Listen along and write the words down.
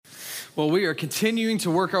Well, we are continuing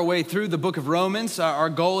to work our way through the book of Romans. Our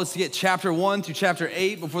goal is to get chapter 1 through chapter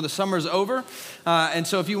 8 before the summer is over. And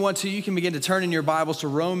so if you want to, you can begin to turn in your Bibles to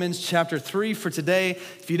Romans chapter 3 for today.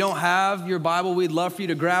 If you don't have your Bible, we'd love for you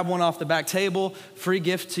to grab one off the back table. Free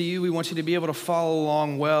gift to you. We want you to be able to follow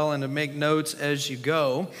along well and to make notes as you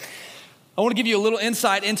go. I want to give you a little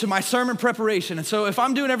insight into my sermon preparation. And so if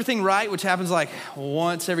I'm doing everything right, which happens like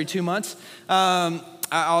once every 2 months,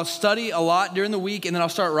 I'll study a lot during the week, and then I'll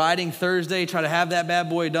start writing Thursday, try to have that bad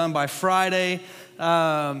boy done by Friday,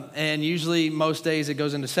 and usually most days it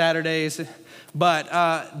goes into Saturdays. But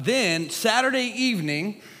then Saturday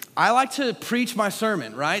evening, I like to preach my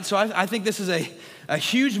sermon, right? So I think this is a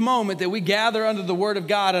huge moment that we gather under the Word of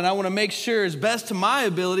God, and I want to make sure, as best to my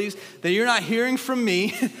abilities, that you're not hearing from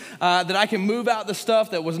me, that I can move out the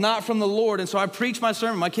stuff that was not from the Lord. And so I preach my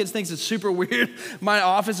sermon. My kids think it's super weird. My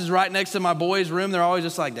office is right next to my boys' room. They're always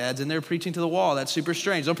just like, Dad's in there preaching to the wall. That's super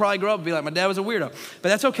strange. They'll probably grow up and be like, my dad was a weirdo. But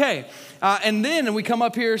that's okay. And then we come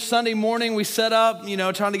up here Sunday morning. We set up,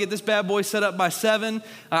 trying to get this bad boy set up by 7.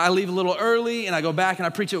 I leave a little early, and I go back and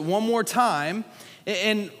I preach it one more time.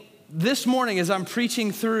 And this morning, as I'm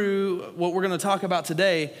preaching through what we're going to talk about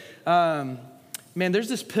today, there's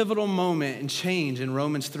this pivotal moment and change in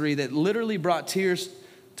Romans 3 that literally brought tears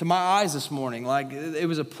to my eyes this morning. Like, it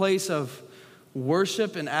was a place of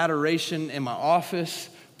worship and adoration in my office,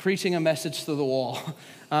 preaching a message to the wall.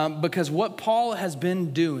 Because what Paul has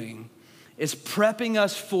been doing is prepping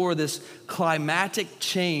us for this climactic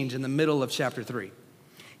change in the middle of chapter 3.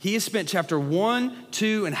 He has spent chapter 1,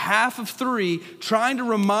 2, and half of 3 trying to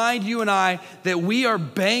remind you and I that we are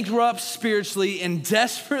bankrupt spiritually and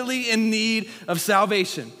desperately in need of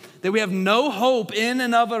salvation. That we have no hope in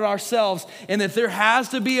and of it ourselves, and that there has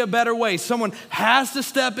to be a better way. Someone has to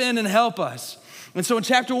step in and help us. And so in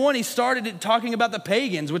chapter 1, he started talking about the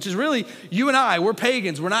pagans, which is really you and I. We're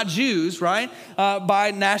pagans. We're not Jews, right,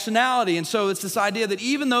 by nationality. And so it's this idea that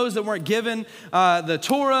even those that weren't given the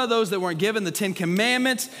Torah, those that weren't given the 10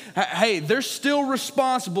 Commandments, hey, they're still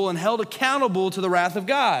responsible and held accountable to the wrath of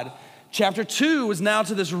God. Chapter 2 is now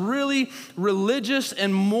to this really religious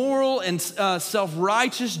and moral and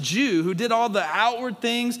self-righteous Jew who did all the outward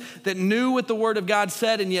things, that knew what the Word of God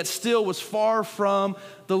said, and yet still was far from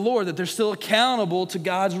the Lord, that they're still accountable to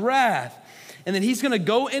God's wrath. And then he's going to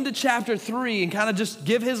go into chapter 3 and kind of just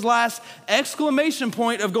give his last exclamation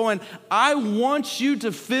point of going, I want you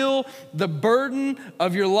to feel the burden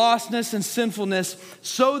of your lostness and sinfulness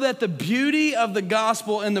so that the beauty of the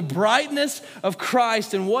gospel and the brightness of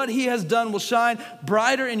Christ and what he has done will shine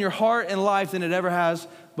brighter in your heart and life than it ever has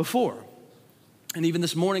before. And even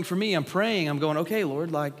this morning for me, I'm praying, I'm going, okay,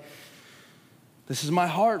 Lord, this is my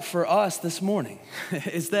heart for us this morning.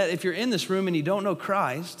 Is that if you're in this room and you don't know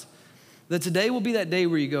Christ, that today will be that day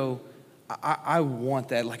where you go, I want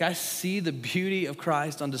that. Like, I see the beauty of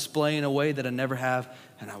Christ on display in a way that I never have,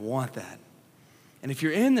 and I want that. And if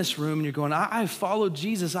you're in this room and you're going, I followed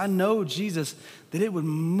Jesus, I know Jesus, that it would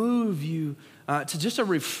move you to just a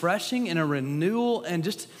refreshing and a renewal and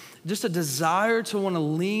just a desire to want to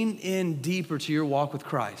lean in deeper to your walk with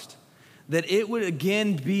Christ. That it would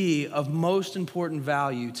again be of most important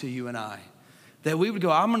value to you and I. That we would go,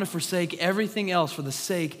 I'm going to forsake everything else for the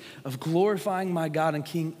sake of glorifying my God and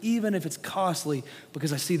King, even if it's costly,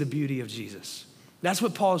 because I see the beauty of Jesus. That's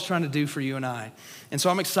what Paul is trying to do for you and I. And so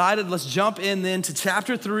I'm excited. Let's jump in then to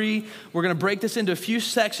chapter 3. We're going to break this into a few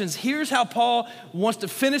sections. Here's how Paul wants to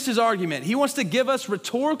finish his argument. He wants to give us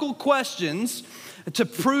rhetorical questions to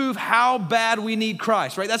prove how bad we need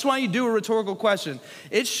Christ, right? That's why you do a rhetorical question.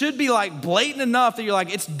 It should be like blatant enough that you're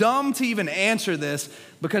like, it's dumb to even answer this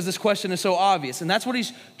because this question is so obvious. And that's what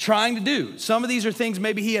he's trying to do. Some of these are things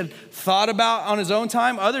maybe he had thought about on his own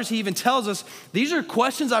time. Others he even tells us, these are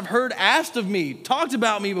questions I've heard asked of me, talked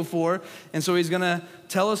about me before. And so he's going to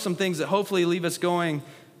tell us some things that hopefully leave us going,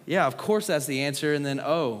 yeah, of course that's the answer. And then,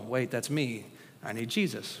 oh, wait, that's me. I need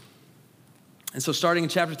Jesus. And so starting in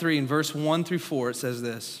chapter 3 in verse 1 through 4, it says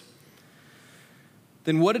this.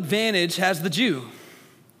 Then what advantage has the Jew?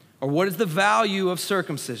 Or what is the value of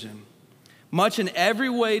circumcision? Much in every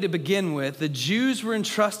way to begin with, the Jews were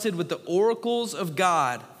entrusted with the oracles of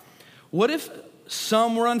God. What if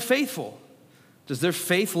some were unfaithful? Does their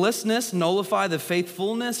faithlessness nullify the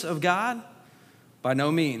faithfulness of God? By no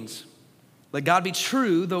means. Let God be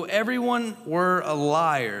true, though everyone were a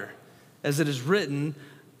liar, as it is written,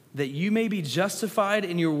 that you may be justified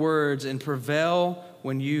in your words and prevail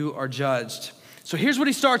when you are judged. So here's what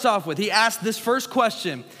he starts off with. He asks this first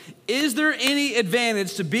question. Is there any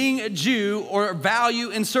advantage to being a Jew or value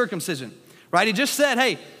in circumcision? Right? He just said,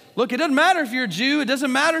 hey, look, it doesn't matter if you're a Jew. It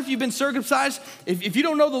doesn't matter if you've been circumcised. If you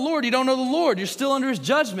don't know the Lord, you don't know the Lord. You're still under his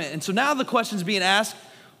judgment. And so now the question's being asked,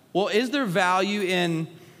 well, is there value in,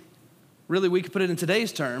 really we could put it in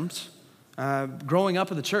today's terms, growing up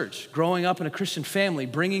in the church, growing up in a Christian family,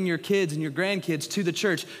 bringing your kids and your grandkids to the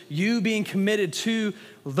church, you being committed to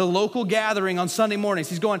the local gathering on Sunday mornings.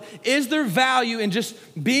 He's going, is there value in just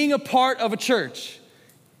being a part of a church?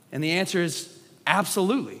 And the answer is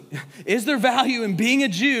absolutely. Is there value in being a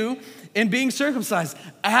Jew and being circumcised?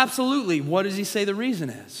 Absolutely. What does he say the reason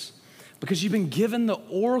is? Because you've been given the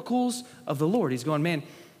oracles of the Lord. He's going, man,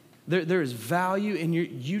 there is value in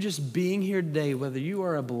you just being here today, whether you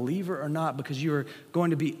are a believer or not, because we are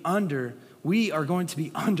going to be under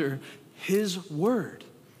his word,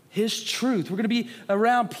 his truth. We're going to be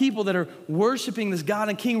around people that are worshiping this God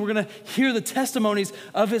and King. We're going to hear the testimonies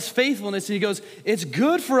of his faithfulness. And he goes, it's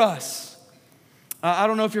good for us. I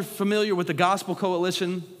don't know if you're familiar with the Gospel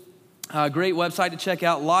Coalition. Great website to check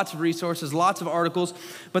out, lots of resources, lots of articles.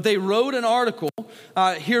 But they wrote an article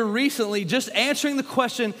here recently just answering the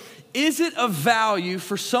question, is it of value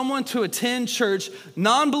for someone to attend church,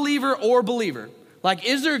 non-believer or believer? Like,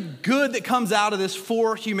 is there good that comes out of this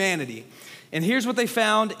for humanity? And here's what they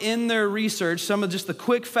found in their research, some of just the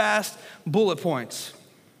quick, fast bullet points.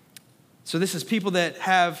 So this is people that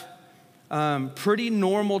have pretty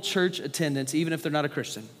normal church attendance, even if they're not a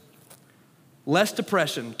Christian. Less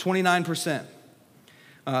depression, 29%.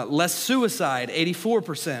 Less suicide,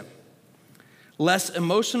 84%. Less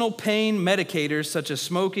emotional pain medicators such as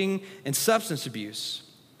smoking and substance abuse.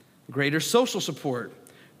 Greater social support.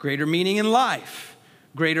 Greater meaning in life.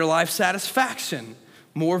 Greater life satisfaction.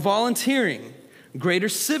 More volunteering. Greater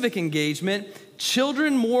civic engagement.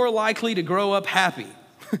 Children more likely to grow up happy.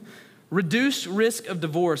 Reduced risk of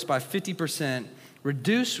divorce by 50%.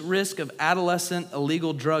 Reduce risk of adolescent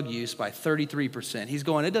illegal drug use by 33%. He's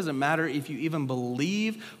going, it doesn't matter if you even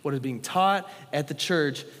believe what is being taught at the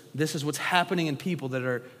church. This is what's happening in people that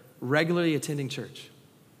are regularly attending church.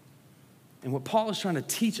 And what Paul is trying to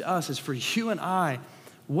teach us is for you and I,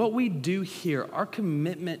 what we do here, our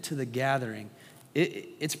commitment to the gathering,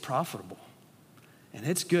 it's profitable. And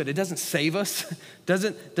it's good. It doesn't save us,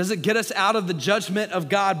 doesn't get us out of the judgment of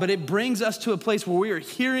God, but it brings us to a place where we are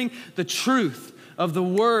hearing the truth of the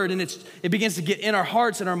word, and it begins to get in our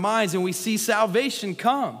hearts and our minds, and we see salvation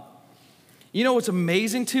come. You know what's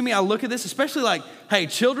amazing to me? I look at this, especially like, hey,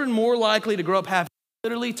 children more likely to grow up happy. I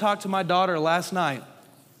literally talked to my daughter last night,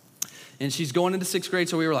 and she's going into 6th grade,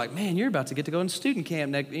 so we were like, man, you're about to get to go into student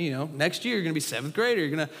camp. Next year you're going to be 7th grader.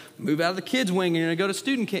 You're going to move out of the kids wing, and you're going to go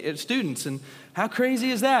to students, and how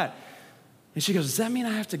crazy is that? And she goes, does that mean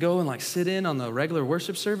I have to go and like sit in on the regular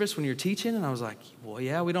worship service when you're teaching? And I was like, well,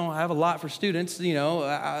 yeah, we don't have a lot for students,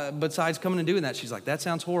 besides coming and doing that. She's like, that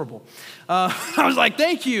sounds horrible. I was like,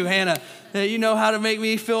 thank you, Hannah. You know how to make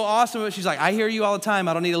me feel awesome. But she's like, I hear you all the time.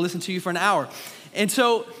 I don't need to listen to you for an hour. And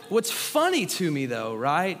so what's funny to me though,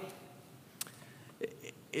 right,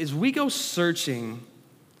 is we go searching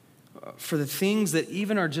for the things that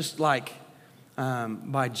even are just like,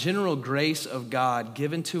 by general grace of God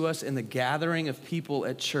given to us in the gathering of people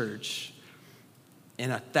at church in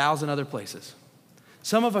 1,000 other places.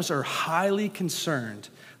 Some of us are highly concerned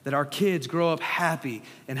that our kids grow up happy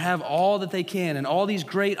and have all that they can and all these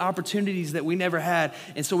great opportunities that we never had.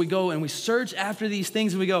 And so we go and we search after these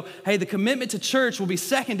things and we go, hey, the commitment to church will be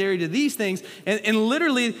secondary to these things. And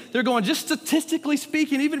literally they're going, just statistically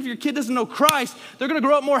speaking, even if your kid doesn't know Christ, they're going to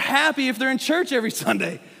grow up more happy if they're in church every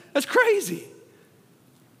Sunday. That's crazy.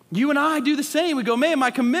 You and I do the same. We go, man,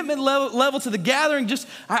 my commitment level to the gathering,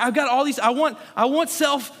 I've got all these, I want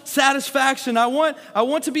self-satisfaction. I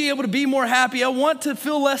want to be able to be more happy. I want to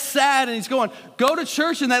feel less sad. And he's going, go to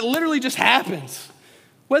church, and that literally just happens.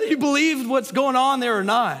 Whether you believe what's going on there or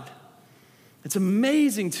not. It's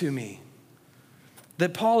amazing to me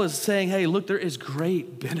that Paul is saying, hey, look, there is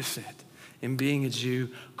great benefit in being a Jew,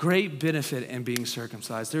 great benefit in being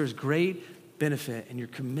circumcised. There is great benefit in your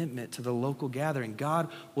commitment to the local gathering. God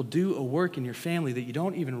will do a work in your family that you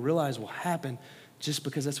don't even realize will happen just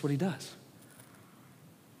because that's what he does.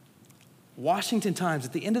 Washington Times,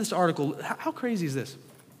 at the end of this article, how crazy is this?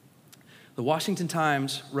 The Washington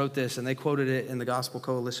Times wrote this, and they quoted it in the Gospel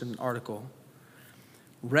Coalition article.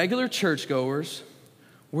 Regular churchgoers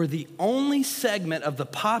were the only segment of the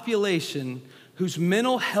population whose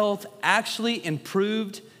mental health actually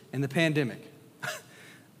improved in the pandemic.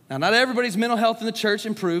 Now, not everybody's mental health in the church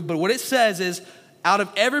improved, but what it says is out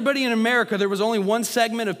of everybody in America, there was only one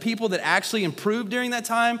segment of people that actually improved during that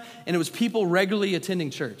time, and it was people regularly attending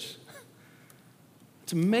church.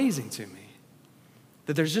 It's amazing to me.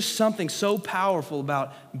 That there's just something so powerful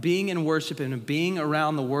about being in worship and being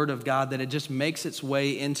around the Word of God that it just makes its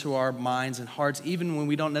way into our minds and hearts, even when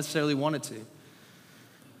we don't necessarily want it to.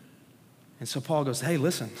 And so Paul goes, hey,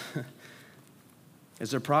 listen, is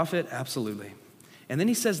there profit? Absolutely. And then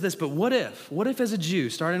he says this, but what if? What if as a Jew,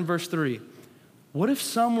 starting in verse 3, what if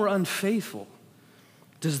some were unfaithful?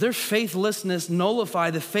 Does their faithlessness nullify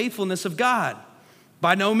the faithfulness of God?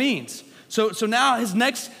 By no means. So now his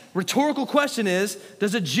next rhetorical question is,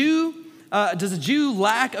 does a Jew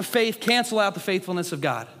lack of faith cancel out the faithfulness of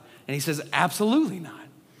God? And he says, absolutely not.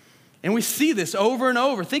 And we see this over and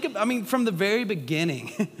over. From the very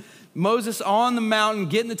beginning, Moses on the mountain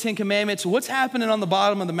getting the 10 Commandments. What's happening on the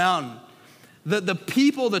bottom of the mountain? The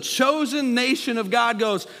people, the chosen nation of God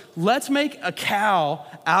goes, let's make a cow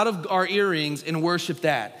out of our earrings and worship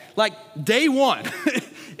that. Like day one,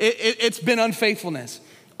 it's been unfaithfulness.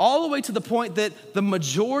 All the way to the point that the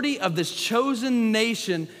majority of this chosen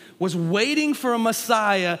nation was waiting for a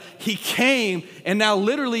Messiah. He came, and now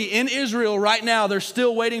literally in Israel right now, they're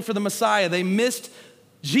still waiting for the Messiah. They missed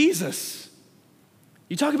Jesus.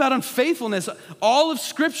 You talk about unfaithfulness. All of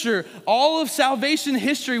Scripture, all of salvation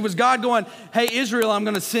history was God going, hey, Israel, I'm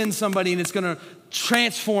going to send somebody, and it's going to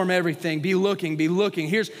transform everything. Be looking.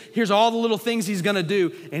 Here's all the little things he's going to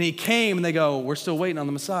do. And he came, and they go, we're still waiting on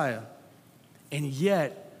the Messiah. And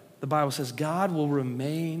yet, the Bible says God will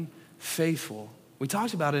remain faithful. We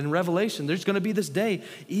talked about it in Revelation. There's going to be this day,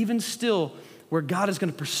 even still, where God is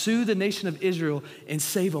going to pursue the nation of Israel and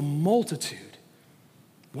save a multitude.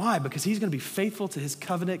 Why? Because he's going to be faithful to his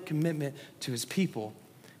covenant commitment to his people.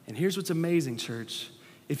 And here's what's amazing, church.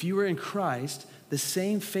 If you are in Christ, the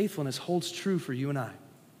same faithfulness holds true for you and I.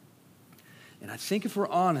 And I think if we're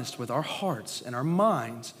honest with our hearts and our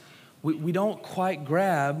minds, we don't quite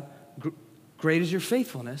grab great is your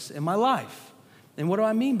faithfulness in my life. And what do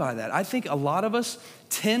I mean by that? I think a lot of us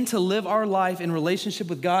tend to live our life in relationship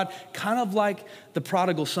with God kind of like the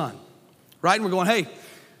prodigal son, right? And we're going, hey,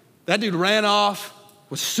 that dude ran off,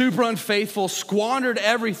 was super unfaithful, squandered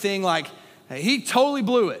everything, like he totally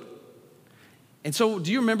blew it. And so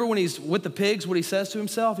do you remember when he's with the pigs, what he says to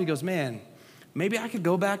himself? He goes, man, maybe I could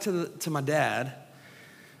go back to my dad,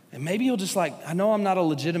 and maybe he'll just I know I'm not a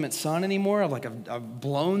legitimate son anymore. I've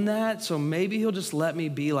blown that. So maybe he'll just let me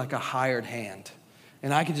be like a hired hand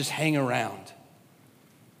and I can just hang around.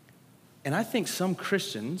 And I think some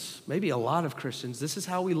Christians, maybe a lot of Christians, this is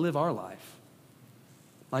how we live our life.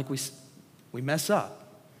 Like we mess up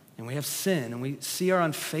and we have sin and we see our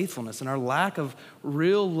unfaithfulness and our lack of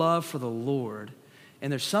real love for the Lord.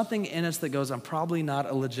 And there's something in us that goes, I'm probably not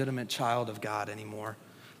a legitimate child of God anymore.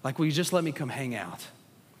 Like, will you just let me come hang out?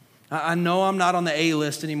 I know I'm not on the A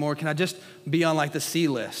list anymore. Can I just be on the C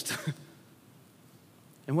list?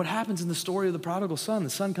 And what happens in the story of the prodigal son? The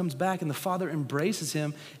son comes back and the father embraces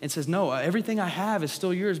him and says, no, everything I have is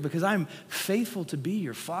still yours because I'm faithful to be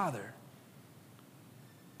your father.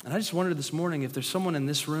 And I just wondered this morning if there's someone in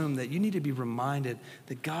this room that you need to be reminded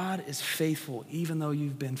that God is faithful even though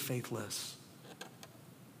you've been faithless.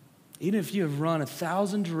 Even if you have run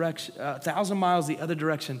 1,000 miles the other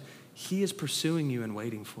direction, he is pursuing you and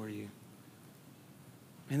waiting for you.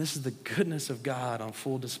 And this is the goodness of God on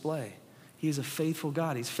full display. He is a faithful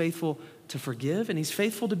God. He's faithful to forgive, and he's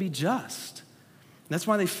faithful to be just. And that's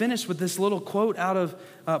why they finish with this little quote out of,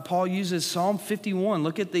 Paul uses Psalm 51.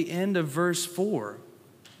 Look at the end of verse 4.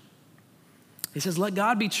 He says, let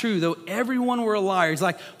God be true, though everyone were a liar. He's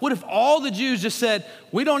like, what if all the Jews just said,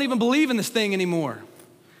 we don't even believe in this thing anymore?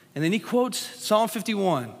 And then he quotes Psalm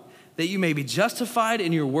 51. That you may be justified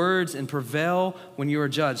in your words and prevail when you are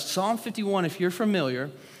judged. Psalm 51, if you're familiar,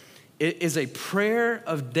 it is a prayer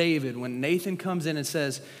of David when Nathan comes in and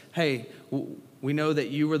says, hey, we know that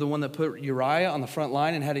you were the one that put Uriah on the front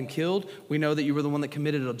line and had him killed. We know that you were the one that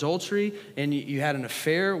committed adultery and you had an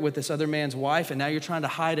affair with this other man's wife, and now you're trying to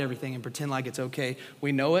hide everything and pretend like it's okay.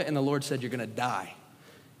 We know it, and the Lord said you're going to die.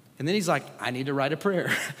 And then he's like, I need to write a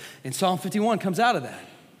prayer. And Psalm 51 comes out of that.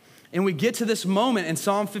 And we get to this moment in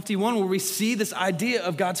Psalm 51 where we see this idea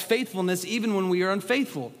of God's faithfulness even when we are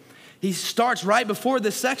unfaithful. He starts right before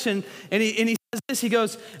this section and he says this, he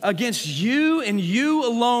goes, against you and you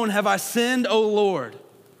alone have I sinned, O Lord.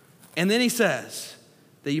 And then he says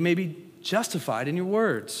that you may be justified in your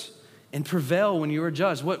words and prevail when you are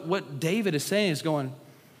judged. What David is saying is going,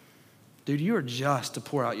 dude, you are just to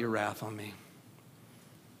pour out your wrath on me.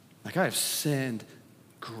 Like I have sinned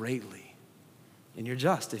greatly. And you're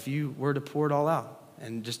just if you were to pour it all out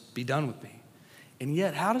and just be done with me. And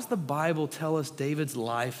yet, how does the Bible tell us David's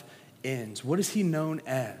life ends? What is he known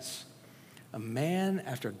as? A man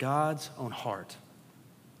after God's own heart.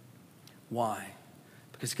 Why?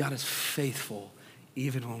 Because God is faithful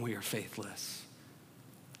even when we are faithless.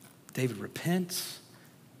 David repents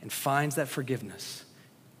and finds that forgiveness.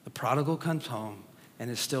 The prodigal comes home and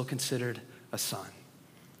is still considered a son.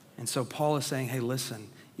 And so Paul is saying, hey, listen,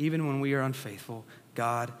 even when we are unfaithful,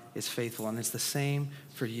 God is faithful. And it's the same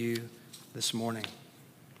for you this morning.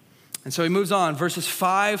 And so he moves on, verses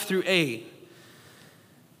 5 through 8.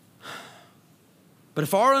 But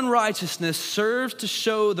if our unrighteousness serves to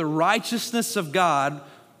show the righteousness of God,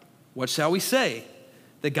 what shall we say?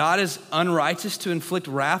 That God is unrighteous to inflict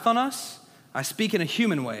wrath on us? I speak in a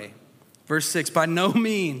human way. Verse 6, by no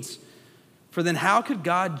means. For then how could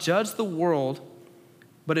God judge the world,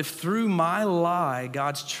 but if through my lie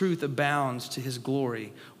God's truth abounds to his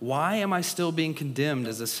glory, why am I still being condemned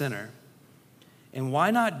as a sinner? And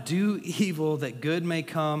why not do evil that good may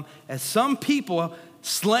come, as some people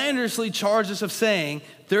slanderously charge us of saying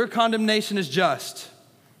their condemnation is just?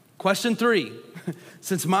 Question 3,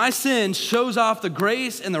 since my sin shows off the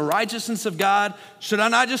grace and the righteousness of God, should I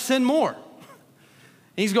not just sin more?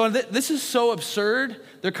 And he's going, this is so absurd.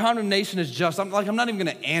 Their condemnation is just. I'm not even going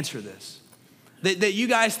to answer this. That you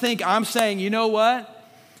guys think I'm saying, you know what?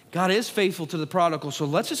 God is faithful to the prodigal, so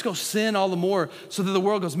let's just go sin all the more so that the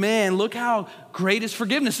world goes, man, look how great his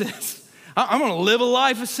forgiveness is. I'm going to live a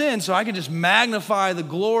life of sin so I can just magnify the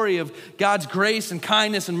glory of God's grace and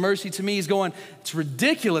kindness and mercy to me. He's going, it's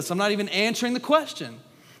ridiculous. I'm not even answering the question.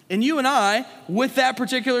 And you and I, with that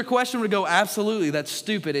particular question, would go, absolutely, that's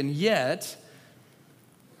stupid. And yet,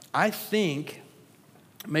 I think,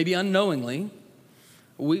 maybe unknowingly,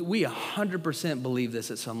 we 100% believe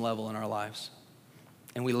this at some level in our lives.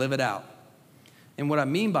 And we live it out. And what I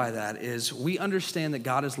mean by that is we understand that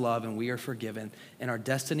God is love and we are forgiven and our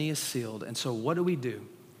destiny is sealed. And so what do?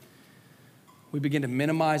 We begin to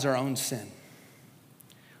minimize our own sin.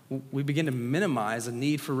 We begin to minimize a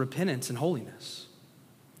need for repentance and holiness.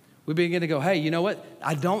 We begin to go, hey, you know what?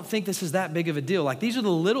 I don't think this is that big of a deal. Like, these are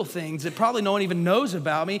the little things that probably no one even knows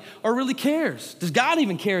about me or really cares. Does God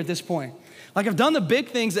even care at this point? Like, I've done the big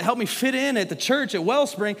things that help me fit in at the church at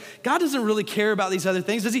Wellspring. God doesn't really care about these other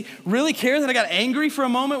things. Does he really care that I got angry for a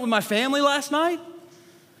moment with my family last night?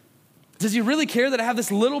 Does he really care that I have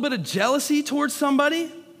this little bit of jealousy towards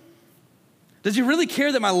somebody? Does he really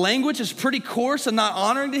care that my language is pretty coarse and not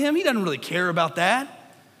honoring to him? He doesn't really care about that.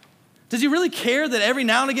 Does he really care that every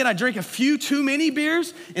now and again I drink a few too many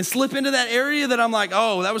beers and slip into that area that I'm like,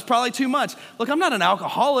 oh, that was probably too much? Look, I'm not an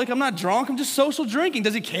alcoholic. I'm not drunk. I'm just social drinking.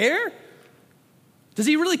 Does he care? Does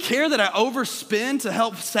he really care that I overspend to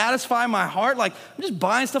help satisfy my heart? Like, I'm just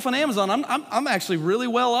buying stuff on Amazon. I'm actually really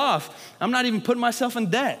well off. I'm not even putting myself in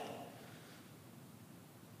debt.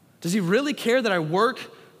 Does he really care that I work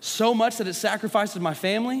so much that it sacrifices my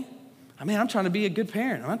family? I mean, I'm trying to be a good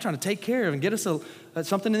parent. I'm trying to take care of and get us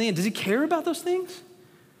something in the end. Does he care about those things?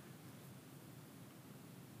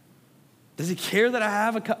 Does he care that I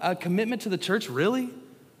have a commitment to the church, really?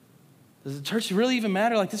 Does the church really even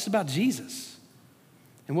matter? Like, this is about Jesus.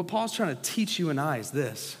 And what Paul's trying to teach you and I is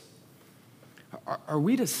this. Are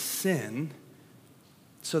we to sin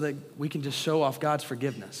so that we can just show off God's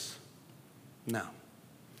forgiveness? No.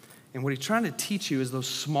 And what he's trying to teach you is those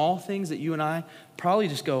small things that you and I probably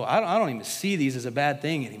just go, I don't even see these as a bad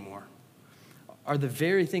thing anymore, are the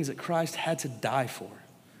very things that Christ had to die for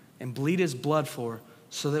and bleed his blood for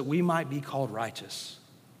so that we might be called righteous.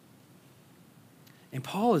 And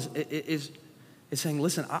Paul is saying,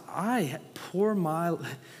 listen, I pour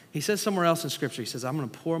he says somewhere else in Scripture, he says, I'm going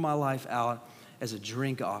to pour my life out as a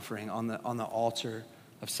drink offering on the altar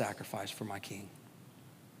of sacrifice for my King.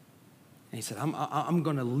 And he said, I'm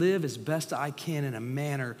going to live as best I can in a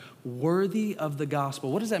manner worthy of the gospel.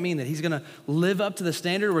 What does that mean? That he's going to live up to the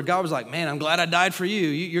standard where God was like, man, I'm glad I died for you.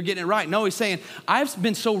 You're getting it right. No, he's saying, I've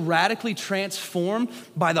been so radically transformed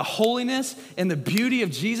by the holiness and the beauty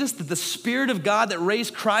of Jesus that the Spirit of God that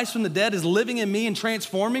raised Christ from the dead is living in me and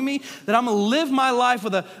transforming me, that I'm going to live my life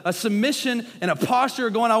with a submission and a posture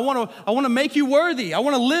going, I want to make you worthy. I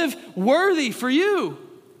want to live worthy for you.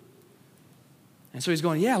 And so he's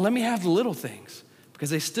going, yeah, let me have the little things because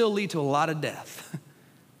they still lead to a lot of death.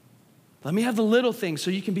 Let me have the little things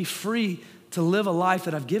so you can be free to live a life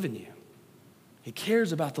that I've given you. He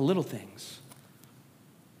cares about the little things.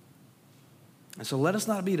 And so let us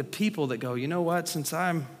not be the people that go, you know what, since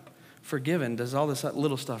I'm forgiven, does all this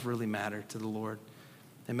little stuff really matter to the Lord?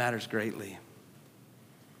 It matters greatly.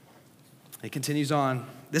 He continues on.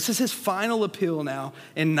 This is his final appeal now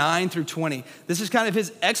in 9 through 20. This is kind of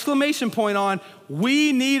his exclamation point on,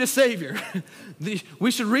 we need a Savior.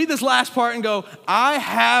 We should read this last part and go, I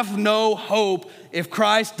have no hope if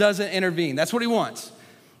Christ doesn't intervene. That's what he wants.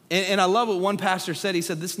 And I love what one pastor said. He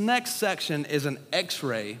said, this next section is an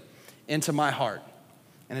x-ray into my heart.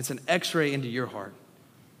 and it's an x-ray into your heart.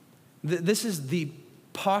 This is the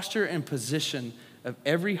posture and position of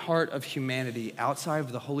every heart of humanity outside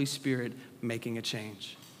of the Holy Spirit making a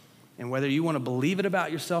change. And whether you want to believe it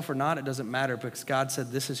about yourself or not, it doesn't matter, because God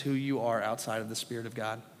said this is who you are outside of the Spirit of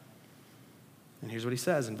God. And here's what he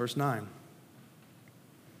says in verse 9.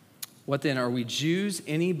 What then, are we Jews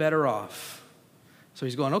any better off? So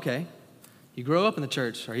he's going, okay, you grow up in the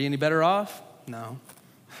church. Are you any better off? No.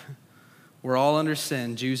 We're all under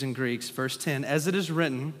sin, Jews and Greeks. Verse 10, as it is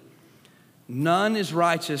written, none is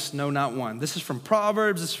righteous, no, not one. This is from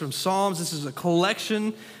Proverbs, this is from Psalms, this is a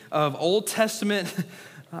collection of Old Testament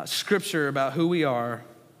scripture about who we are.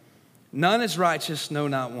 None is righteous, no,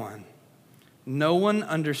 not one. No one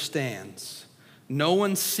understands. No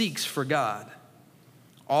one seeks for God.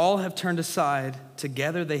 All have turned aside.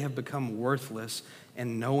 Together they have become worthless,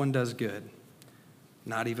 and no one does good,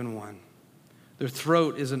 not even one. Their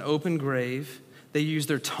throat is an open grave. They use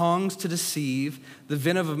their tongues to deceive. The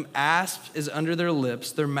venom of asps is under their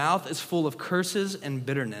lips. Their mouth is full of curses and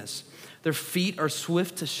bitterness. Their feet are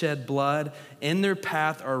swift to shed blood. In their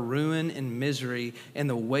path are ruin and misery, and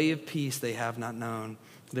the way of peace they have not known.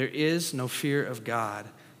 There is no fear of God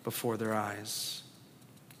before their eyes.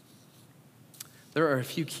 There are a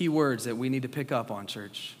few key words that we need to pick up on,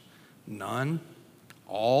 church. None,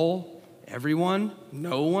 all, everyone,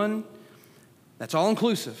 no one. That's all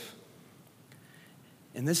inclusive.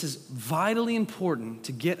 And this is vitally important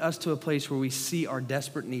to get us to a place where we see our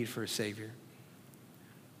desperate need for a Savior.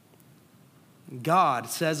 God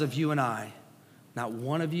says of you and I, not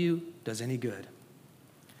one of you does any good.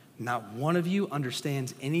 Not one of you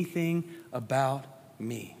understands anything about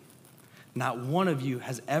me. Not one of you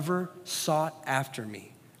has ever sought after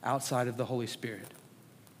me outside of the Holy Spirit.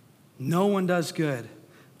 No one does good.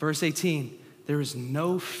 Verse 18, there is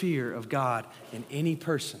no fear of God in any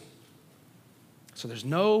person. So there's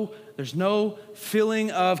no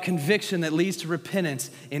feeling of conviction that leads to repentance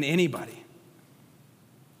in anybody.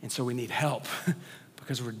 And so we need help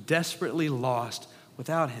because we're desperately lost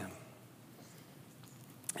without him.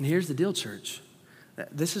 And here's the deal, church.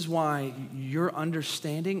 This is why your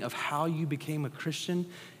understanding of how you became a Christian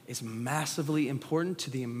is massively important to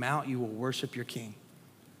the amount you will worship your King.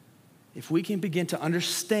 If we can begin to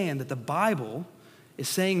understand that the Bible is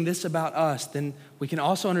saying this about us, then we can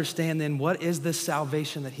also understand then what is this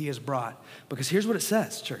salvation that he has brought. Because here's what it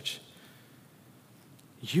says, church.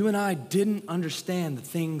 You and I didn't understand the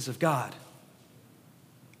things of God.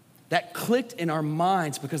 That clicked in our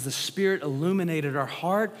minds because the Spirit illuminated our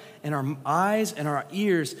heart and our eyes and our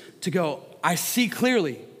ears to go, I see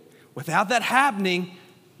clearly. Without that happening,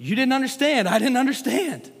 you didn't understand. I didn't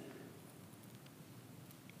understand.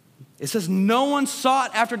 It says no one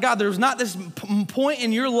sought after God. There was not this point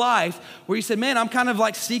in your life where you said, man, I'm kind of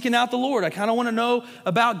like seeking out the Lord. I kind of want to know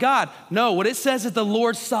about God. No, what it says is the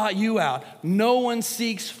Lord sought you out. No one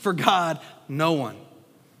seeks for God. No one.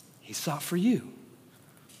 He sought for you.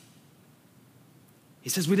 He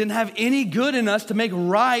says we didn't have any good in us to make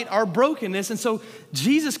right our brokenness. And so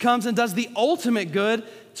Jesus comes and does the ultimate good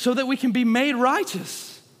so that we can be made righteous.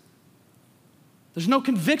 There's no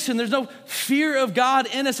conviction. There's no fear of God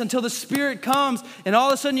in us until the Spirit comes. And all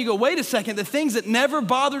of a sudden you go, wait a second. The things that never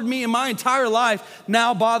bothered me in my entire life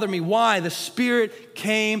now bother me. Why? The Spirit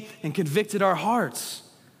came and convicted our hearts.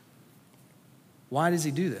 Why does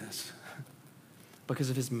he do this? Because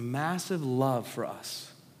of his massive love for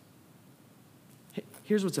us.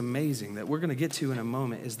 Here's what's amazing that we're going to get to in a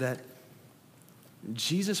moment is that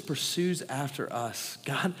Jesus pursues after us.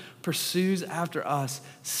 God pursues after us,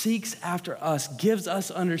 seeks after us, gives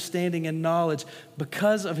us understanding and knowledge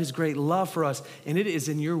because of his great love for us. And it is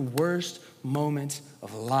in your worst moments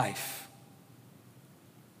of life.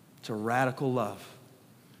 It's a radical love.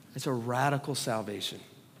 It's a radical salvation.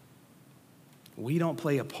 We don't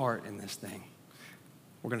play a part in this thing.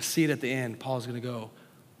 We're going to see it at the end. Paul's going to go,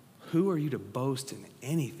 who are you to boast in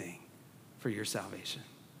anything for your salvation?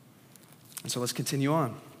 And so let's continue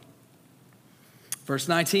on. Verse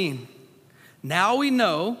 19. Now we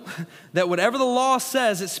know that whatever the law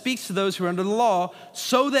says, it speaks to those who are under the law,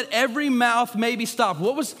 so that every mouth may be stopped.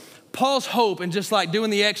 What was Paul's hope in just like doing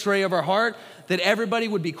the x-ray of our heart? That everybody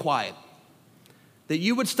would be quiet. That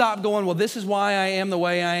you would stop going, well, this is why I am the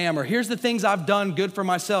way I am, or here's the things I've done good for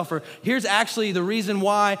myself, or here's actually the reason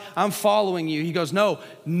why I'm following you. He goes, no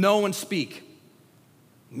one speak.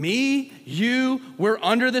 Me, you, we're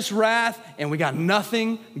under this wrath, and we got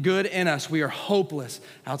nothing good in us. We are hopeless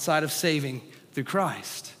outside of saving through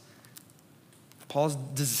Christ. Paul's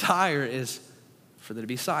desire is for there to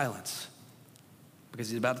be silence because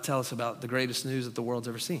he's about to tell us about the greatest news that the world's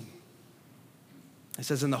ever seen. It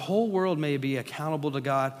says, and the whole world may be accountable to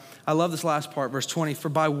God. I love this last part, verse 20. For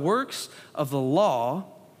by works of the law,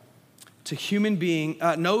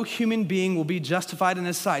 no human being will be justified in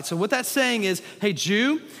his sight. So what that's saying is, hey,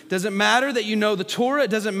 Jew, doesn't matter that you know the Torah. It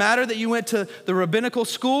doesn't matter that you went to the rabbinical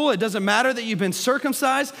school. It doesn't matter that you've been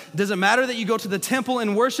circumcised. It doesn't matter that you go to the temple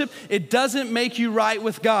and worship. It doesn't make you right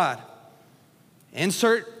with God.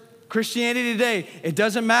 Insert Christianity today. It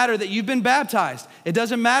doesn't matter that you've been baptized. It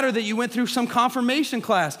doesn't matter that you went through some confirmation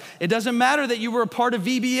class. It doesn't matter that you were a part of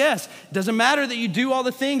VBS. It doesn't matter that you do all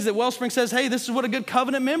the things that Wellspring says, hey, this is what a good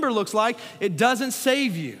covenant member looks like. It doesn't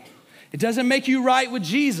save you. It doesn't make you right with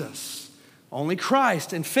Jesus. Only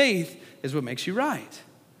Christ and faith is what makes you right.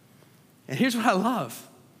 And here's what I love.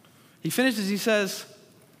 He finishes, he says,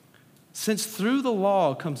 since through the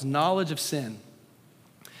law comes knowledge of sin.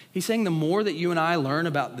 He's saying the more that you and I learn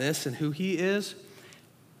about this and who he is,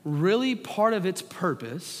 really part of its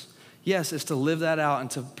purpose, yes, is to live that out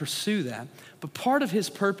and to pursue that. But part of his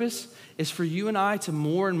purpose is for you and I to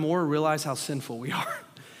more and more realize how sinful we are.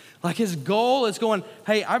 Like his goal is going,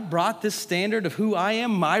 hey, I brought this standard of who I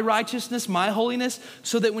am, my righteousness, my holiness,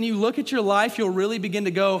 so that when you look at your life, you'll really begin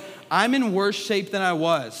to go, I'm in worse shape than I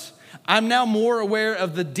was. I'm now more aware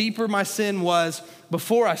of the deeper my sin was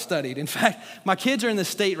before I studied. In fact, my kids are in this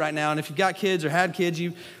state right now, and if you've got kids or had kids,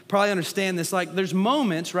 you probably understand this. Like, there's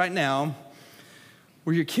moments right now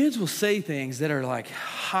where your kids will say things that are like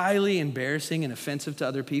highly embarrassing and offensive to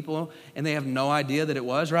other people, and they have no idea that it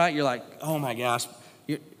was, right? You're like, oh my gosh,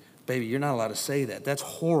 baby, you're not allowed to say that. That's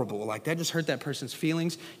horrible. Like, that just hurt that person's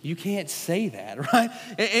feelings. You can't say that, right?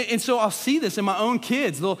 And so I'll see this in my own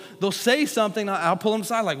kids. They'll say something, I'll pull them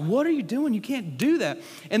aside, like, what are you doing? You can't do that.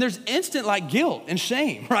 And there's instant, like, guilt and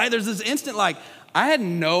shame, right? There's this instant, like, I had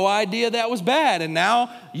no idea that was bad. And now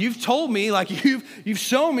you've told me, like, you've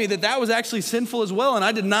shown me that was actually sinful as well. And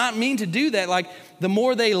I did not mean to do that. Like, the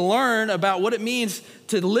more they learn about what it means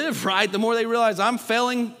to live right, the more they realize I'm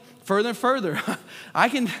failing further and further.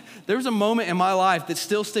 There was a moment in my life that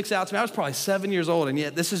still sticks out to me. I was probably 7 years old, and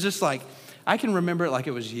yet this is just like, I can remember it like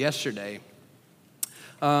it was yesterday.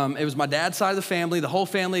 It was my dad's side of the family. The whole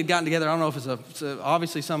family had gotten together. I don't know if it's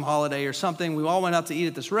obviously some holiday or something. We all went out to eat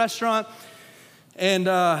at this restaurant, and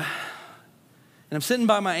I'm sitting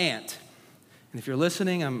by my aunt. And if you're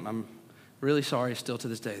listening, I'm really sorry still to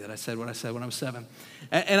this day that I said what I said when I was 7.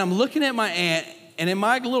 And I'm looking at my aunt, and in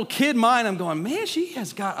my little kid mind, I'm going, man, she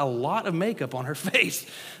has got a lot of makeup on her face.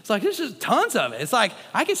 It's like, there's just tons of it. It's like,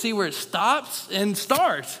 I can see where it stops and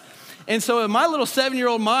starts. And so in my little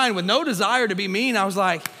 7-year-old mind, with no desire to be mean, I was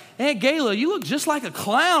like, Aunt Gayla, you look just like a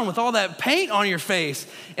clown with all that paint on your face.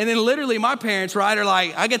 And then literally my parents, right, are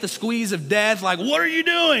like, I get the squeeze of death, like, what are you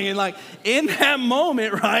doing? And like, in that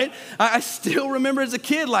moment, right, I still remember as a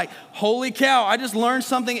kid, like, holy cow, I just learned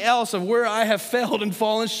something else of where I have failed and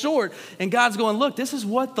fallen short. And God's going, look, this is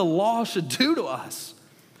what the law should do to us.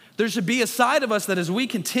 There should be a side of us that as we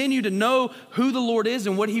continue to know who the Lord is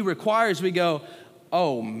and what he requires, we go,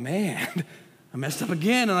 oh man, I messed up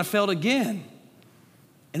again and I failed again.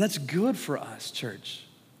 And that's good for us, church.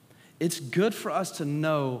 It's good for us to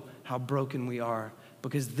know how broken we are,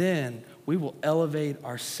 because then we will elevate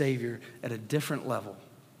our Savior at a different level.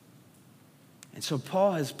 And so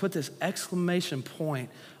Paul has put this exclamation point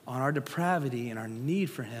on our depravity and our need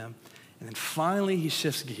for him, and then finally he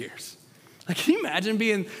shifts gears. Like, can you imagine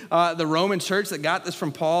being the Roman church that got this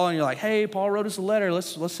from Paul, and you're like, hey, Paul wrote us a letter,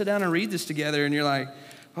 let's sit down and read this together, and you're like,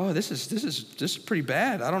 oh, this is pretty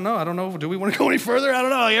bad. I don't know. Do we want to go any further? I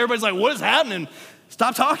don't know. Everybody's like, what is happening?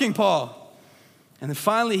 Stop talking, Paul. And then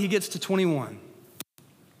finally he gets to 21.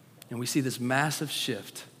 And we see this massive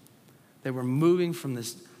shift. They were moving from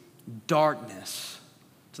this darkness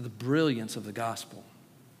to the brilliance of the gospel.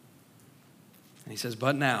 And he says,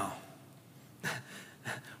 but now,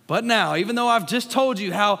 even though I've just told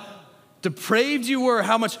you how depraved you were,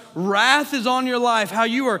 how much wrath is on your life, how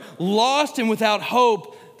you are lost and without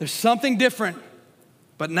hope, there's something different.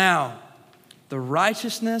 But now, the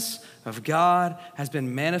righteousness of God has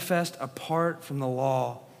been manifest apart from the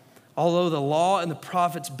law. Although the law and the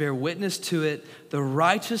prophets bear witness to it, the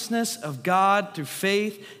righteousness of God through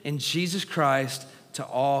faith in Jesus Christ to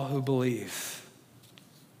all who believe.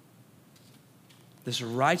 This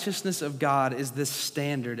righteousness of God is this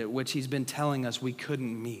standard at which he's been telling us we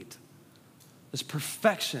couldn't meet. This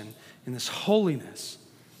perfection and this holiness.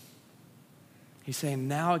 He's saying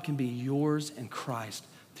now it can be yours in Christ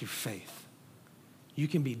through faith. You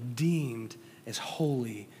can be deemed as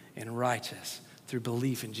holy and righteous through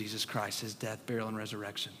belief in Jesus Christ, his death, burial, and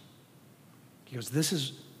resurrection. He goes, this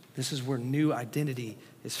is where new identity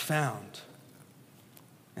is found.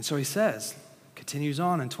 And so he says, continues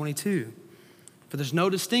on in 22, For there's no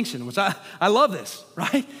distinction, which I love this,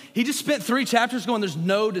 right? He just spent 3 chapters going, there's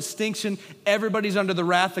no distinction. Everybody's under the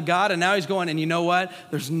wrath of God. And now he's going, and you know what?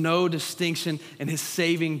 There's no distinction in his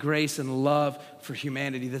saving grace and love for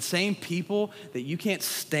humanity. The same people that you can't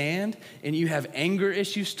stand and you have anger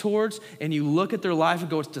issues towards, and you look at their life and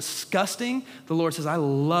go, it's disgusting. The Lord says, I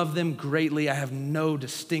love them greatly. I have no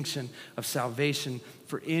distinction of salvation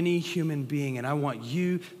for any human being, and I want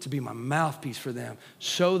you to be my mouthpiece for them.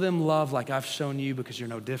 Show them love like I've shown you, because you're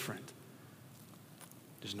no different.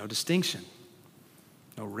 There's no distinction,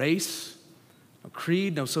 no race, no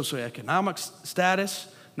creed, no socioeconomic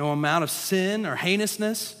status, no amount of sin or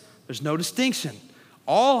heinousness. There's no distinction.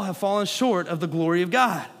 All have fallen short of the glory of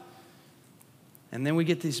God. And then we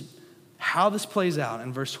get how this plays out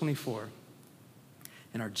in verse 24.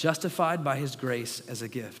 And are justified by his grace as a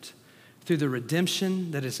gift, through the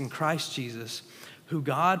redemption that is in Christ Jesus, who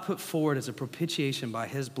God put forward as a propitiation by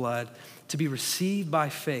his blood to be received by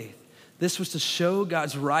faith. This was to show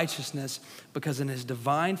God's righteousness, because in his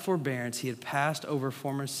divine forbearance he had passed over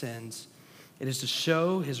former sins. It is to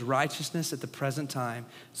show his righteousness at the present time,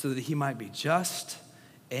 so that he might be just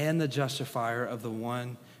and the justifier of the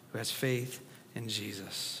one who has faith in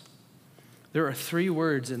Jesus. There are 3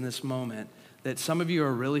 words in this moment that some of you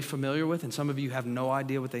are really familiar with, and some of you have no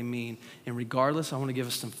idea what they mean. And regardless, I want to give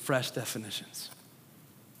us some fresh definitions.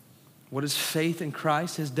 What is faith in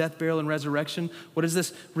Christ, his death, burial, and resurrection? What does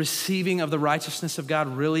this receiving of the righteousness of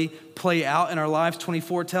God really play out in our lives?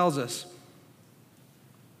 24 tells us,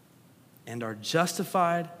 and are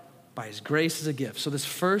justified by his grace as a gift. So this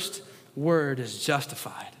first word is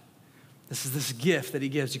justified. This is this gift that he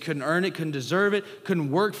gives. You couldn't earn it, couldn't deserve it,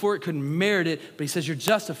 couldn't work for it, couldn't merit it, but he says you're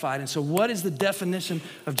justified. And so what is the definition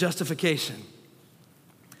of justification?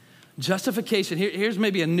 Justification, here's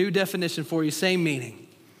maybe a new definition for you, same meaning.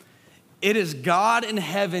 It is God in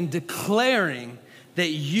heaven declaring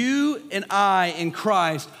that you and I in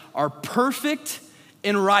Christ are perfect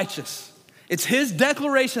and righteous. It's his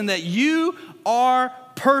declaration that you are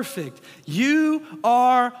perfect. You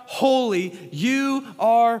are holy. You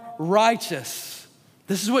are righteous.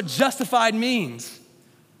 This is what justified means.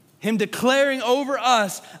 Him declaring over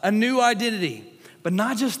us a new identity. But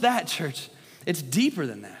not just that, church. It's deeper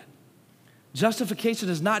than that. Justification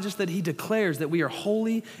is not just that he declares that we are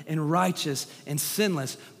holy and righteous and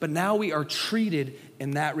sinless, but now we are treated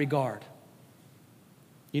in that regard.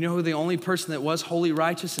 You know who the only person that was holy,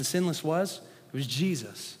 righteous, and sinless was? It was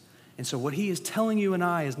Jesus. And so what he is telling you and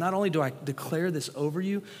I is, not only do I declare this over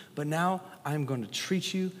you, but now I'm going to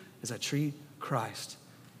treat you as I treat Christ,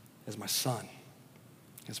 as my son,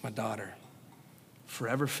 as my daughter,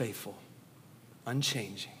 forever faithful,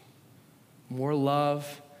 unchanging, more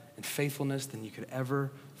love and faithfulness than you could ever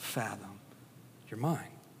fathom. You're mine.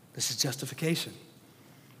 This is justification.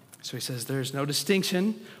 So he says there's no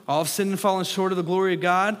distinction. All have sinned and fallen short of the glory of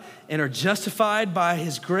God and are justified by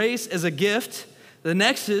his grace as a gift. The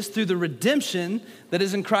next is through the redemption that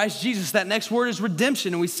is in Christ Jesus. That next word is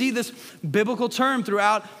redemption. And we see this biblical term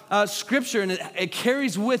throughout Scripture, and it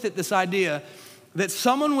carries with it this idea that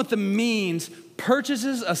someone with the means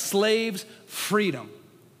purchases a slave's freedom,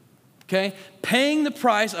 okay? Paying the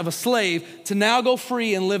price of a slave to now go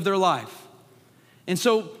free and live their life. And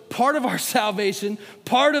so part of our salvation,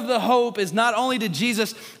 part of the hope is not only did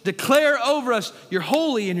Jesus declare over us, you're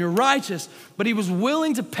holy and you're righteous, but he was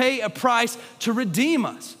willing to pay a price to redeem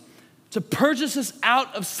us, to purchase us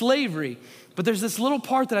out of slavery. But there's this little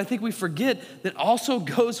part that I think we forget that also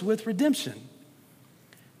goes with redemption.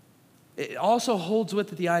 It also holds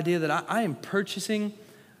with it the idea that I am purchasing,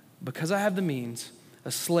 because I have the means,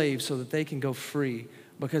 a slave so that they can go free,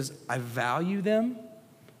 because I value them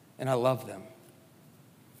and I love them.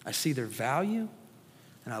 I see their value,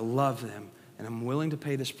 and I love them, and I'm willing to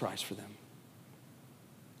pay this price for them.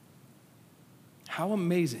 How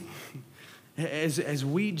amazing. As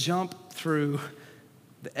we jump through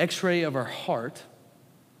the x-ray of our heart,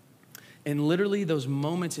 and literally those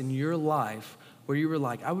moments in your life where you were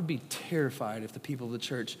like, I would be terrified if the people of the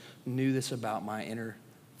church knew this about my inner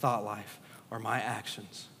thought life or my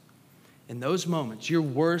actions. In those moments, your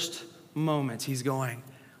worst moments, he's going,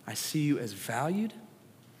 I see you as valued,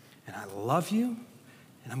 and I love you,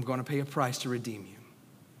 and I'm going to pay a price to redeem you.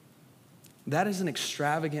 That is an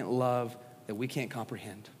extravagant love that we can't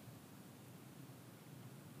comprehend.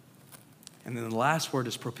 And then the last word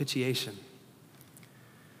is propitiation.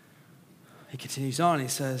 He continues on, he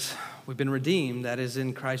says, we've been redeemed, that is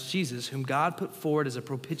in Christ Jesus, whom God put forward as a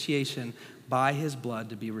propitiation by his blood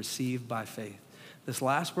to be received by faith. This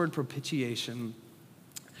last word, propitiation,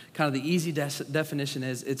 kind of the easy definition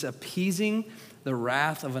is it's appeasing the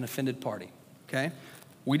wrath of an offended party, okay?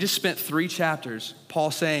 We just spent 3 chapters,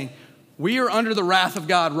 Paul saying, we are under the wrath of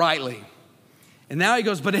God rightly. And now he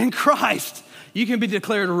goes, but in Christ, you can be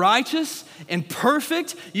declared righteous and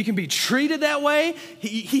perfect. You can be treated that way.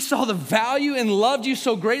 He saw the value and loved you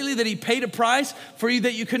so greatly that he paid a price for you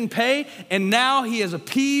that you couldn't pay. And now he has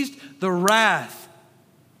appeased the wrath.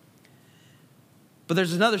 But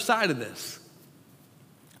there's another side of this.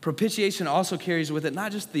 Propitiation also carries with it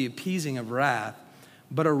not just the appeasing of wrath,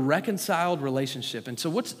 but a reconciled relationship. And so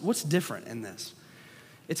what's different in this?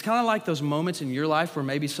 It's kind of like those moments in your life where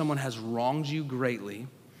maybe someone has wronged you greatly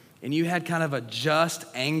and you had kind of a just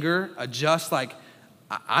anger, a just like,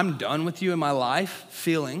 I'm done with you in my life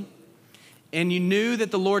feeling. And you knew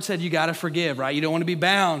that the Lord said you got to forgive, right? You don't want to be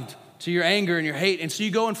bound to your anger and your hate. And so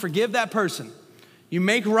you go and forgive that person. You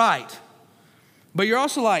make right. But you're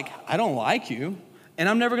also like, I don't like you and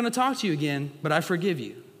I'm never going to talk to you again, but I forgive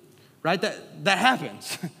you, right? That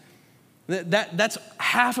happens. That's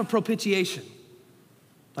half of propitiation.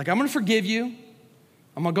 Like, I'm going to forgive you.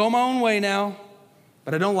 I'm going to go my own way now,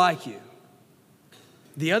 but I don't like you.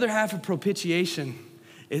 The other half of propitiation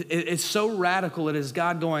is so radical. It is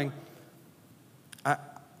God going,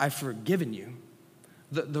 I've forgiven you.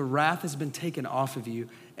 The wrath has been taken off of you,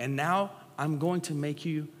 and now I'm going to make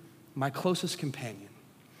you my closest companion.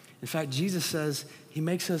 In fact, Jesus says he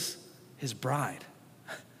makes us his bride.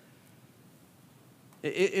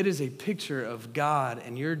 It is a picture of God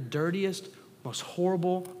and your dirtiest,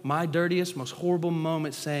 my dirtiest, most horrible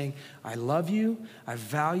moment saying, I love you, I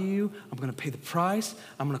value you, I'm gonna pay the price,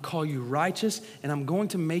 I'm gonna call you righteous, and I'm going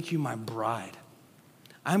to make you my bride.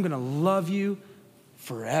 I'm gonna love you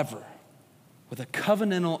forever with a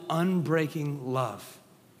covenantal, unbreaking love.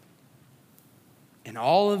 And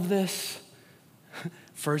all of this,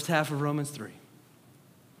 first half of Romans 3,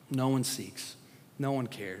 no one seeks, no one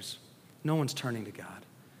cares, no one's turning to God.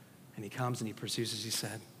 And he comes and he pursues us, he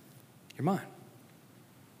said, you're mine.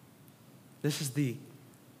 This is the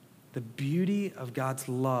beauty of God's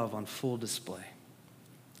love on full display.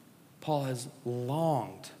 Paul has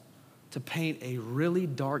longed to paint a really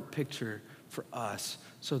dark picture for us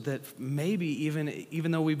so that maybe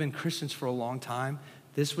even though we've been Christians for a long time,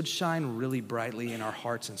 this would shine really brightly in our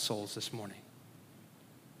hearts and souls this morning.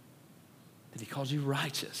 That he calls you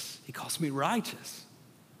righteous. He calls me righteous.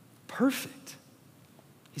 Perfect.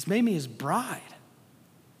 He's made me his bride.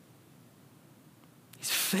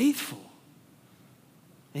 He's faithful.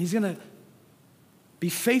 And he's going to be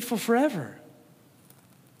faithful forever.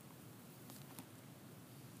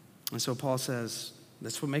 And so Paul says,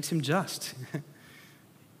 that's what makes him just.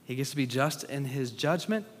 He gets to be just in his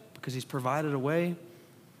judgment because he's provided a way,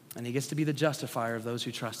 and he gets to be the justifier of those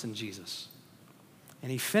who trust in Jesus.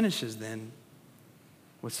 And he finishes then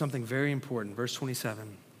with something very important. Verse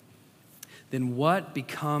 27. Then what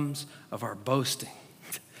becomes of our boasting?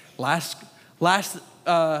 Last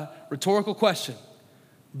rhetorical question.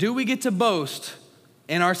 Do we get to boast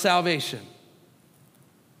in our salvation?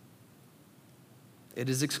 It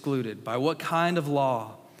is excluded. By what kind of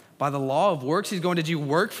law? By the law of works? He's going, did you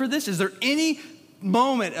work for this? Is there any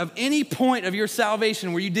moment of any point of your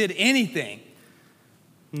salvation where you did anything?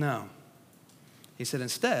 No. He said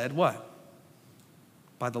instead, what?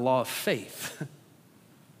 By the law of faith.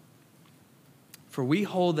 For we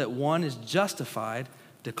hold that one is justified,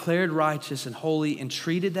 declared righteous and holy, and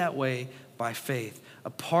treated that way by faith,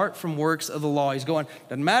 apart from works of the law. He's going,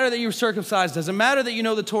 doesn't matter that you're circumcised, doesn't matter that you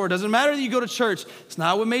know the Torah, doesn't matter that you go to church. It's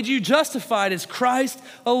not what made you justified. It's Christ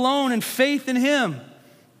alone and faith in him,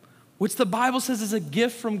 which the Bible says is a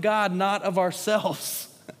gift from God, not of ourselves.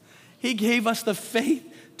 He gave us the faith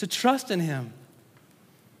to trust in him.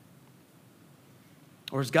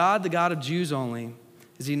 Or is God the God of Jews only?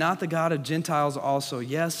 Is he not the God of Gentiles also?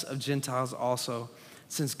 Yes, of Gentiles also.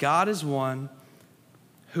 Since God is one,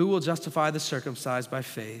 who will justify the circumcised by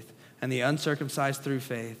faith and the uncircumcised through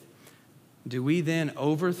faith? Do we then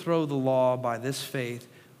overthrow the law by this faith?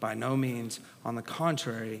 By no means. On the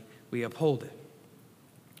contrary, we uphold it.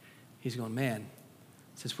 He's going, man,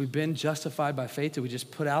 since we've been justified by faith, do we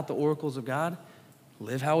just put out the oracles of God?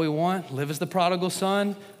 Live how we want, live as the prodigal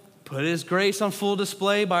son, put his grace on full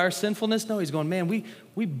display by our sinfulness? No, he's going, man,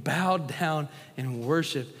 we bow down and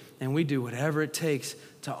worship, and we do whatever it takes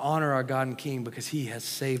to honor our God and King because he has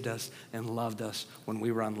saved us and loved us when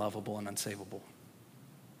we were unlovable and unsavable.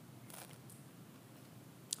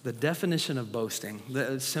 The definition of boasting,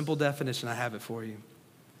 the simple definition, I have it for you.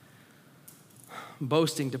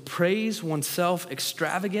 Boasting, to praise oneself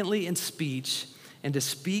extravagantly in speech and to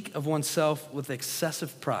speak of oneself with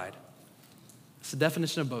excessive pride. It's the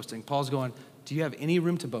definition of boasting. Paul's going, do you have any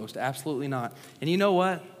room to boast? Absolutely not. And you know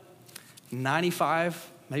what?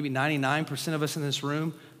 95, maybe 99% of us in this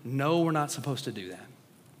room know we're not supposed to do that.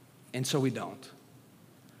 And so we don't.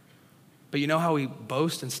 But you know how we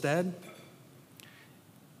boast instead?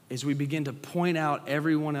 Is we begin to point out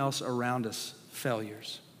everyone else around us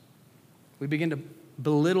failures. We begin to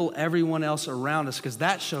belittle everyone else around us because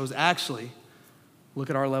that shows actually, look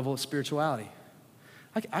at our level of spirituality.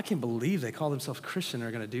 I can't believe they call themselves Christian and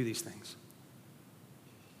are going to do these things.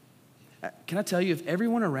 Can I tell you, if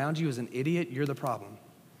everyone around you is an idiot, you're the problem,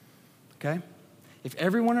 okay? If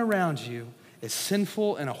everyone around you is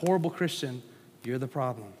sinful and a horrible Christian, you're the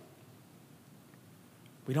problem.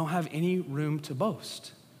 We don't have any room to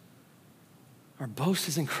boast. Our boast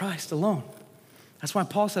is in Christ alone. That's why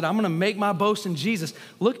Paul said, I'm going to make my boast in Jesus.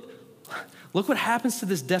 Look what happens to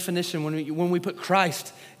this definition when we put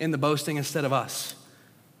Christ in the boasting instead of us.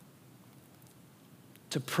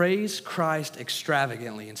 To praise Christ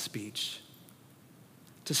extravagantly in speech.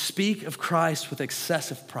 To speak of Christ with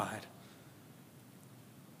excessive pride.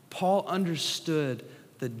 Paul understood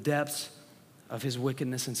the depths of his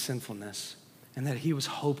wickedness and sinfulness, and that he was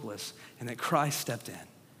hopeless, and that Christ stepped in.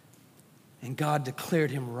 And God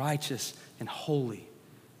declared him righteous and holy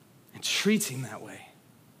and treats him that way.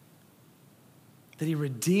 That he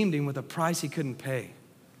redeemed him with a price he couldn't pay.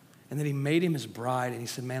 And that he made him his bride, and he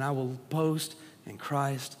said, man, I will boast in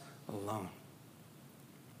Christ alone.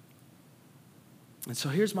 And so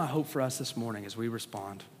here's my hope for us this morning as we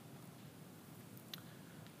respond.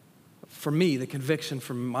 For me, the conviction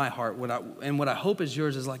from my heart, what I hope is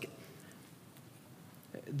yours is like,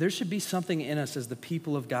 there should be something in us as the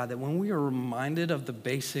people of God that when we are reminded of the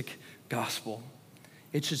basic gospel,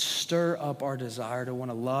 it should stir up our desire to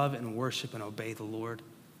want to love and worship and obey the Lord.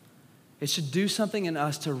 It should do something in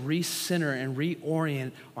us to recenter and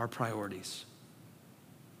reorient our priorities.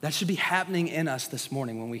 That should be happening in us this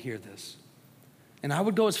morning when we hear this. And I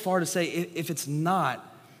would go as far to say, if it's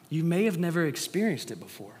not, you may have never experienced it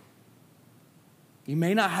before. You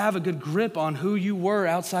may not have a good grip on who you were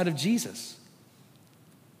outside of Jesus.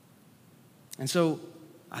 And so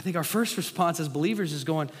I think our first response as believers is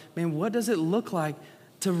going, man, what does it look like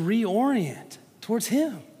to reorient towards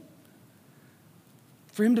him?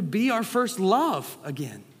 For him to be our first love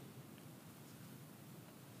again.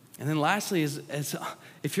 And then lastly,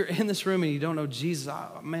 if you're in this room and you don't know Jesus,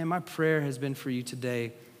 man, my prayer has been for you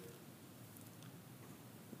today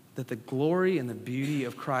that the glory and the beauty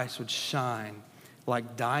of Christ would shine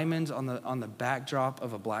like diamonds on the backdrop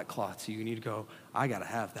of a black cloth. So you need to go, I got to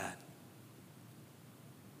have that.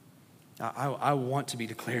 I want to be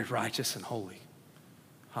declared righteous and holy.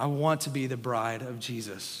 I want to be the bride of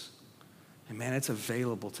Jesus. And man, it's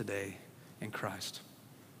available today in Christ.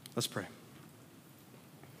 Let's pray.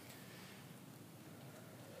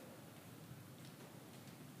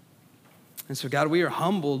 And so, God, we are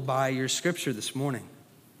humbled by your scripture this morning.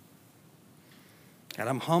 God,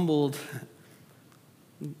 I'm humbled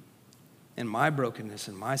in my brokenness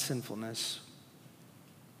and my sinfulness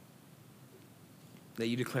that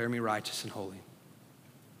you declare me righteous and holy.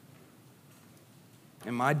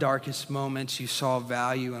 In my darkest moments, you saw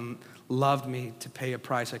value and loved me to pay a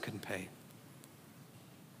price I couldn't pay.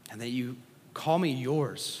 And that you call me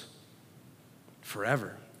yours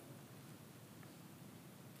forever.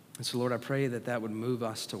 And so, Lord, I pray that would move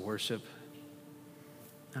us to worship.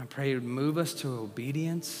 I pray it would move us to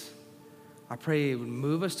obedience. I pray it would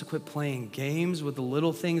move us to quit playing games with the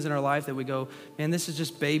little things in our life that we go, man, this is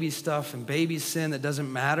just baby stuff and baby sin that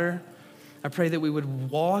doesn't matter. I pray that we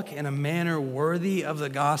would walk in a manner worthy of the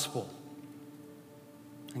gospel.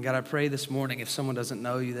 And God, I pray this morning, if someone doesn't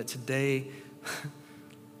know you, that today,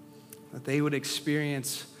 that they would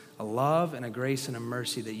experience a love and a grace and a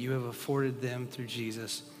mercy that you have afforded them through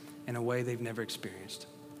Jesus in a way they've never experienced.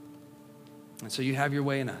 And so you have your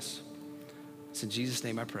way in us. It's in Jesus'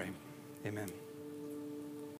 name I pray. Amen.